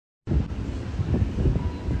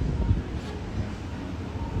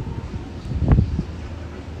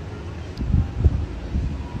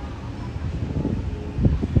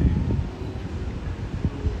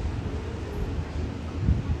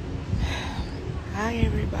Hi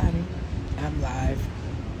everybody, I'm live.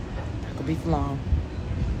 Not gonna be for long.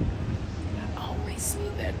 I always see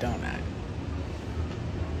that, don't I?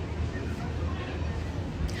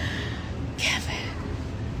 Kevin.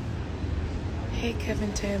 Hey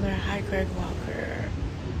Kevin Taylor. Hi Greg Walker.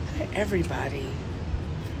 Hi everybody.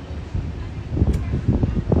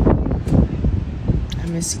 I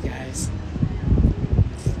miss you guys.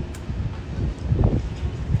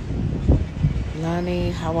 Lonnie,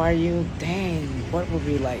 how are you? Dang, what were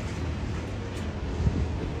we like?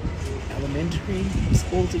 Elementary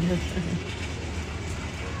school together?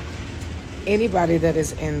 Anybody that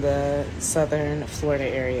is in the southern Florida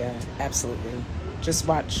area, absolutely. Just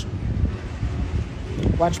watch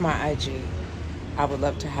my IG. I would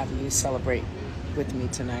love to have you celebrate with me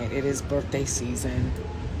tonight. It is birthday season.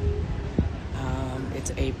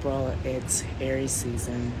 It's April. It's Aries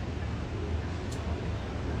season.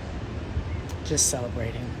 Just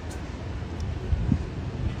celebrating.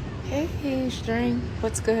 Hey, String.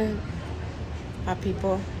 What's good? My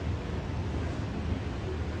people.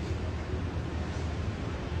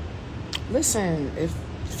 Listen, if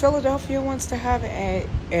Philadelphia wants to have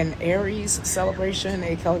an Aries celebration,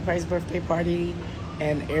 a Kelly Price birthday party,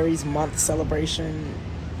 an Aries month celebration,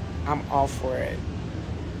 I'm all for it.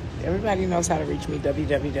 Everybody knows how to reach me,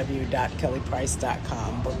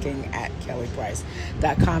 www.kellyprice.com, booking at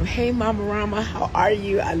kellyprice.com. Hey, Mama Rama, how are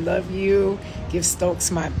you? I love you. Give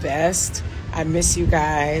Stokes my best. I miss you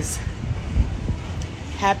guys.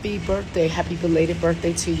 Happy birthday. Happy belated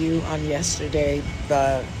birthday to you on yesterday.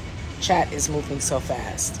 The chat is moving so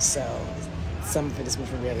fast, so some of it is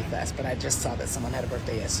moving really fast, but I just saw that someone had a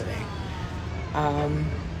birthday yesterday.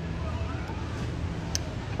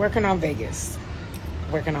 Working on Vegas.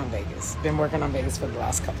 Been working on Vegas for the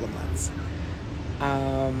last couple of months.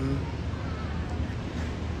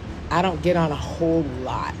 I don't get on a whole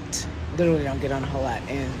lot. Literally don't get on a whole lot.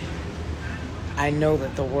 And I know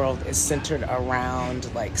that the world is centered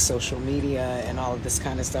around like social media and all of this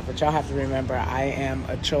kind of stuff. But y'all have to remember, I'm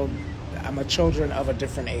a children of a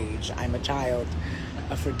different age. I'm a child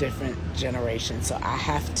of a different generation. So I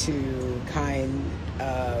have to kind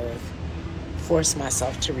of force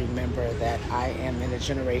myself to remember that I am in a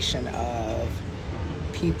generation of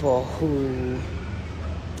people who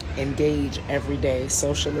engage every day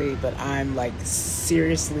socially, but I'm like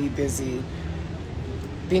seriously busy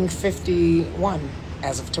being 51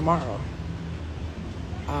 as of tomorrow.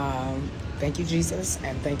 Thank you, Jesus,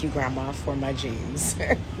 and thank you, Grandma, for my genes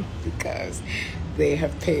because they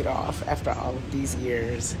have paid off after all of these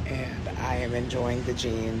years, and I am enjoying the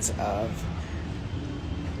genes of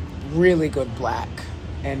really good Black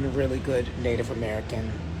and really good Native American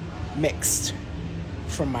mixed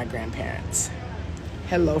from my grandparents.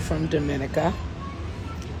 Hello from Dominica.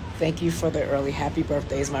 Thank you for the early happy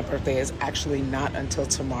birthdays. My birthday is actually not until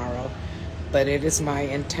tomorrow, but it is my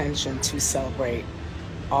intention to celebrate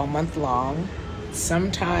all month long.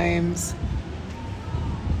 Sometimes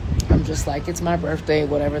I'm just like, it's my birthday,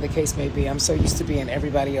 whatever the case may be. I'm so used to being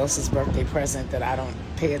everybody else's birthday present that I don't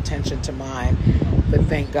pay attention to mine. But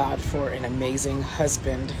thank God for an amazing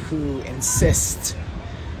husband who insists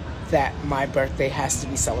that my birthday has to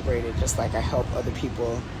be celebrated, just like I help other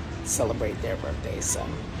people celebrate their birthdays. So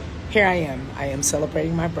here I am. I am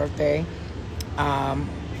celebrating my birthday.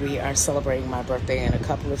 We are celebrating my birthday in a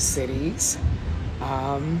couple of cities,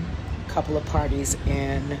 a couple of parties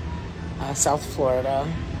in South Florida,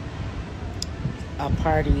 a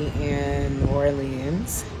party in New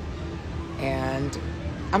Orleans, and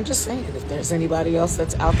I'm just saying, if there's anybody else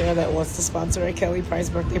that's out there that wants to sponsor a Kelly Price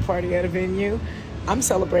birthday party at a venue, I'm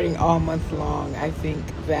celebrating all month long. I think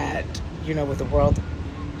that, what the world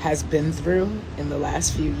has been through in the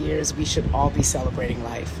last few years, we should all be celebrating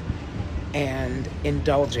life and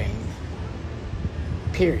indulging,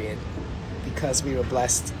 period, because we were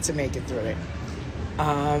blessed to make it through it.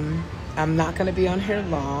 I'm not going to be on here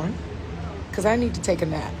long because I need to take a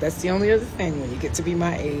nap. That's the only other thing when you get to be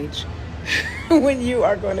my age. When you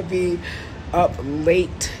are going to be up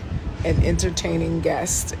late and entertaining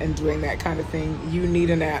guests and doing that kind of thing, you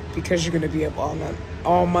need a nap because you're going to be up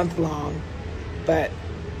all month long. But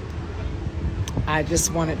I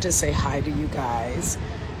just wanted to say hi to you guys.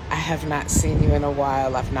 I have not seen you in a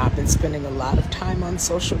while. I've not been spending a lot of time on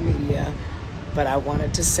social media, but I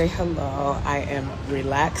wanted to say hello. I am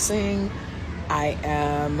relaxing. I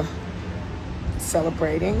am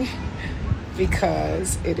celebrating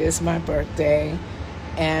because it is my birthday,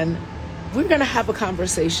 and we're going to have a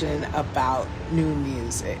conversation about new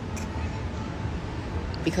music.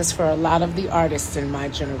 Because for a lot of the artists in my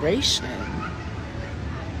generation,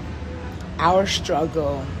 our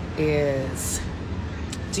struggle is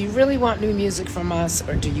do you really want new music from us,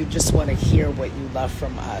 or do you just want to hear what you love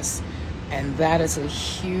from us? And that is a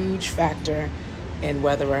huge factor in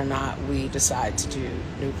whether or not we decide to do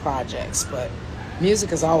new projects. But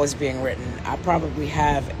music is always being written. I probably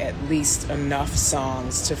have at least enough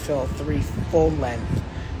songs to fill 3 full-length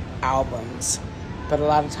albums. But a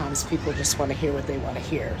lot of times people just want to hear what they want to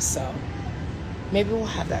hear. So maybe we'll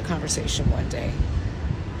have that conversation one day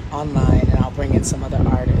online, and I'll bring in some other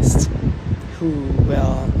artists who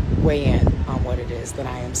will weigh in on what it is that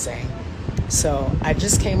I am saying. So I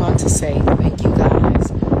just came on to say thank you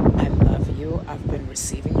guys. I love you. I've been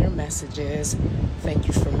receiving your messages. Thank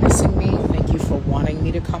you for missing me. Thank you for wanting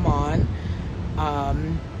me to come on.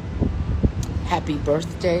 Happy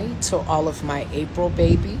birthday to all of my April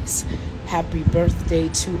babies. Happy birthday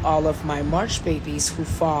to all of my March babies who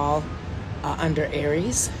fall under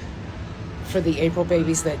Aries. For the April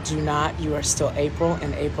babies that do not, you are still April,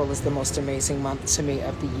 and April is the most amazing month to me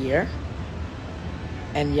of the year.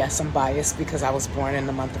 And yes, I'm biased because I was born in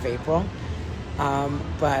the month of April.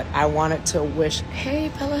 But I wanted to wish, hey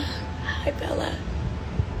Bella, hi Bella,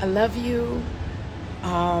 I love you.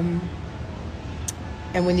 And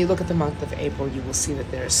when you look at the month of April, you will see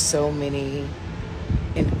that there are so many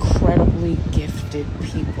incredibly gifted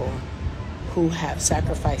people who have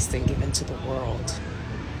sacrificed and given to the world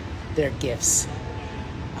their gifts,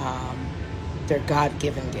 their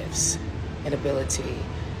God-given gifts and ability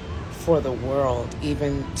for the world,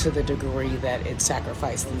 even to the degree that it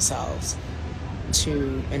sacrificed themselves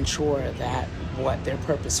to ensure that what their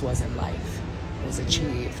purpose was in life was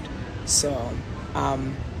achieved. So,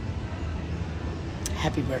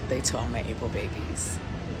 happy birthday to all my April babies.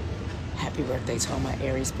 Happy birthday to all my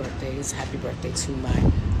Aries birthdays. Happy birthday to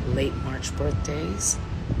my late March birthdays.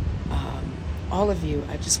 All of you,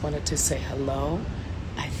 I just wanted to say hello.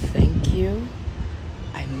 I thank you.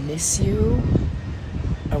 I miss you.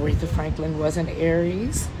 Aretha Franklin was an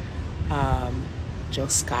Aries. Joe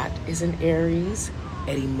Scott is an Aries.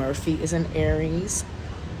 Eddie Murphy is an Aries.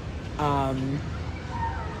 I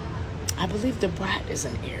believe Da Brat is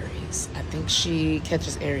an Aries. I think she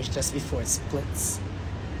catches Aries just before it splits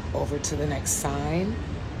over to the next sign.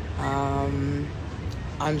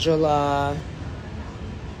 Angela,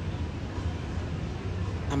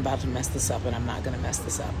 I'm about to mess this up, and I'm not going to mess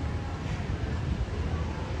this up.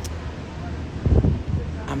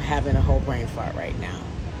 I'm having a whole brain fart right now.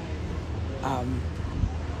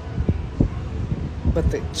 But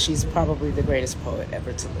she's probably the greatest poet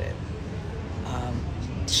ever to live.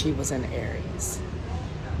 She was an Aries.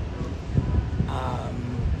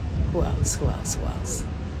 Who else?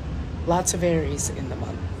 Lots of Aries in the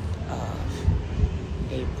month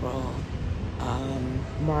of April.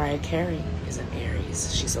 Mariah Carey is an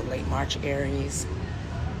Aries. She's a late March Aries.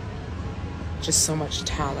 Just so much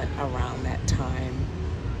talent around that time.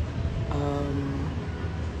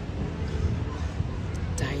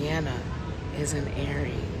 Diana is an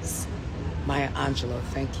Aries. Maya Angelou,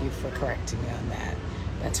 thank you for correcting me on that.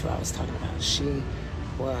 That's who I was talking about. She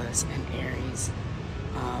was an Aries.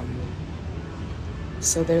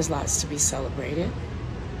 So there's lots to be celebrated.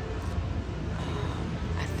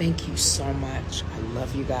 I thank you so much. I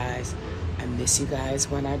love you guys. I miss you guys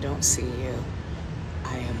when I don't see you.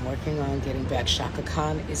 I am working on getting back. Shaka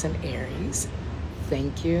Khan is an Aries.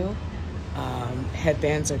 Thank you.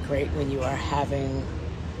 Headbands are great when you are having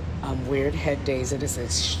weird head days. It is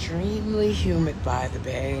extremely humid by the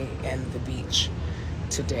bay and the beach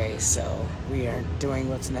today, so we are doing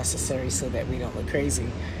what's necessary so that we don't look crazy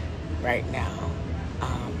right now.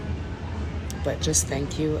 But just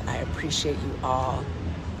thank you. I appreciate you all.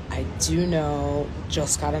 I do know Jill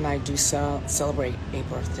Scott and I do celebrate a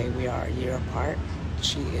birthday. We are a year apart.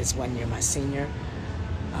 She is 1 year my senior.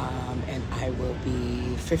 And I will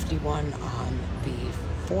be 51 on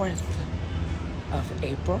the 4th of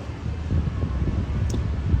April.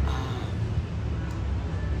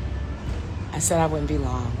 I said I wouldn't be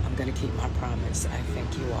long. I'm going to keep my promise. I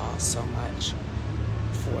thank you all so much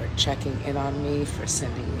for checking in on me, for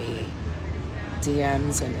sending me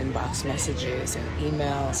DMs and inbox messages and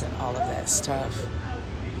emails and all of that stuff.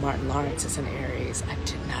 Martin Lawrence is an Aries. I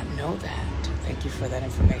did not know that. Thank you for that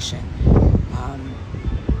information.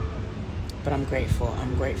 But I'm grateful.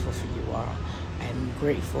 I'm grateful for you all. I'm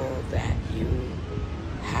grateful that you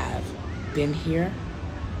have been here,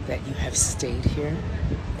 that you have stayed here,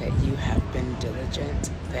 that you have been diligent,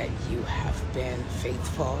 that you have been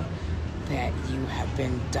faithful, that you have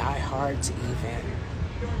been diehards even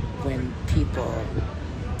when people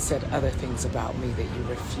said other things about me that you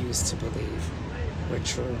refused to believe were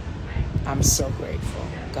true. I'm so grateful.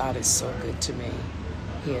 God is so good to me.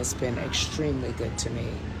 He has been extremely good to me.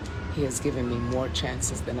 He has given me more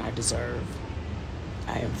chances than I deserve.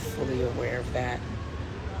 I am fully aware of that.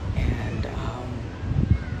 And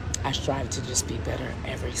I strive to just be better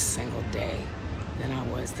every single day than I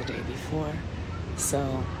was the day before.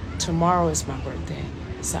 So tomorrow is my birthday.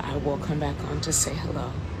 So I will come back on to say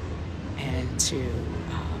hello and to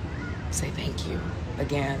say thank you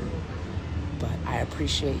again. But I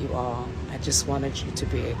appreciate you all. I just wanted you to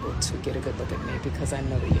be able to get a good look at me because I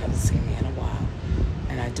know that you haven't seen me in a while.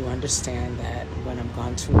 And I do understand that when I'm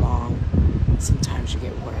gone too long, sometimes you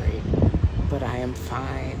get worried. But I am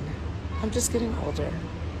fine. I'm just getting older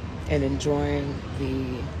and enjoying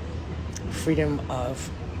the freedom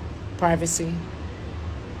of privacy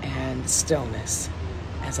and stillness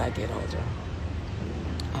as I get older.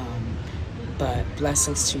 But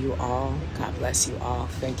blessings to you all. God bless you all.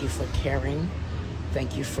 Thank you for caring.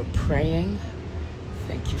 Thank you for praying.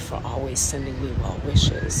 Thank you for always sending me well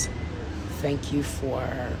wishes. Thank you for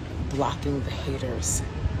blocking the haters.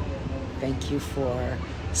 Thank you for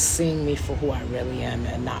seeing me for who I really am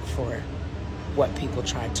and not for what people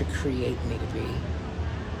tried to create me to be.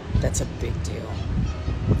 That's a big deal.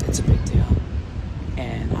 It's a big deal.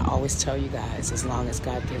 And I always tell you guys, as long as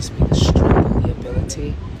God gives me the strength and the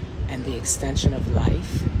ability and the extension of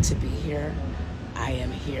life to be here, I am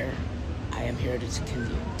here. I am here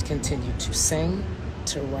to continue to sing,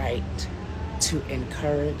 to write, to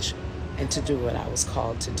encourage, and to do what I was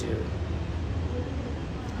called to do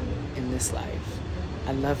in this life.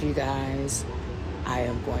 I love you guys. I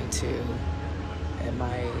am going to, at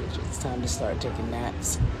my age, it's time to start taking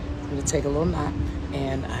naps. I'm going to take a little nap,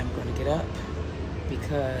 and I'm going to get up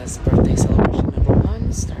because birthday celebration number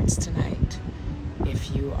 1 starts tonight.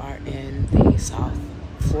 If you are in the South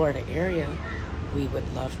Florida area, we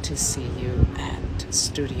would love to see you at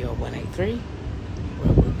Studio 183,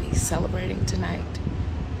 where we'll be celebrating tonight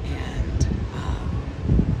and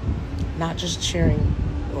not just cheering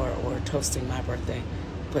or toasting my birthday,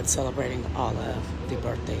 but celebrating all of the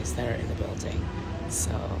birthdays that are in the building.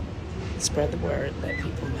 So spread the word, let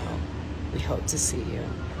people know. We hope to see you.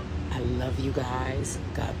 I love you guys.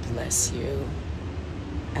 God bless you.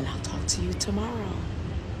 And I'll talk to you tomorrow.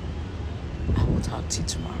 I will talk to you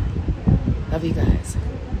tomorrow. Love you guys.